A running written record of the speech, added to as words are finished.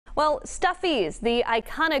Well, stuffies, the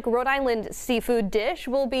iconic Rhode Island seafood dish,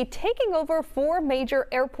 will be taking over 4 major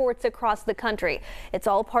airports across the country. It's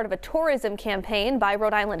all part of a tourism campaign by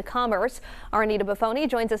Rhode Island Commerce. Our Anita Buffoni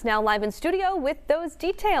joins us now live in studio with those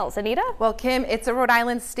details. Anita? Well, Kim, it's a Rhode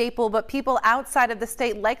Island staple, but people outside of the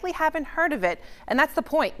state likely haven't heard of it. And that's the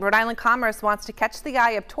point. Rhode Island Commerce wants to catch the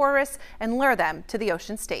eye of tourists and lure them to the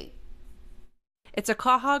Ocean State. It's a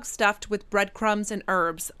quahog stuffed with breadcrumbs and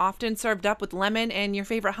herbs, often served up with lemon and your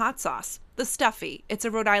favorite hot sauce. The stuffy. It's a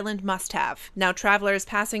Rhode Island must-have. Now travelers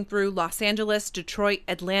passing through Los Angeles, Detroit,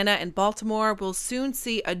 Atlanta, and Baltimore will soon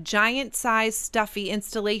see a giant-sized stuffy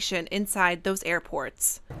installation inside those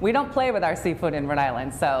airports. We don't play with our seafood in Rhode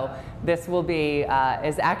Island, so this will be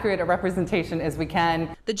as accurate a representation as we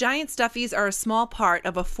can. The giant stuffies are a small part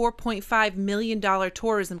of a $4.5 million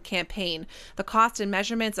tourism campaign. The cost and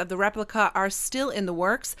measurements of the replica are still in the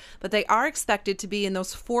works, but they are expected to be in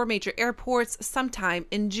those 4 major airports sometime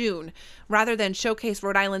in June. Rather than showcase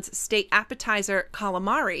Rhode Island's state appetizer,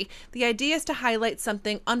 calamari, the idea is to highlight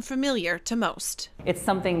something unfamiliar to most. It's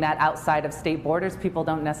something that outside of state borders people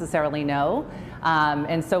don't necessarily know,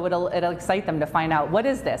 and so it'll excite them to find out, what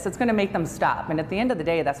is this? It's going to make them stop, and at the end of the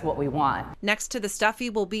day, that's what we want. Next to the stuffy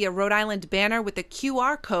will be a Rhode Island banner with a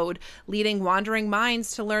QR code leading wandering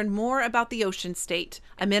minds to learn more about the Ocean State.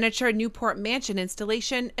 A miniature Newport mansion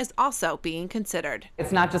installation is also being considered.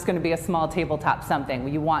 It's not just going to be a small tabletop something.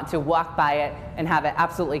 You want to walk by it and have it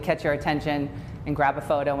absolutely catch your attention and grab a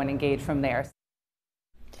photo and engage from there.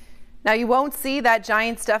 Now, you won't see that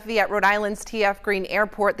giant stuffy at Rhode Island's TF Green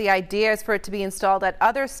Airport. The idea is for it to be installed at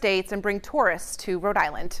other states and bring tourists to Rhode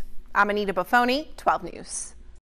Island. I'm Anita Buffoni, 12 News.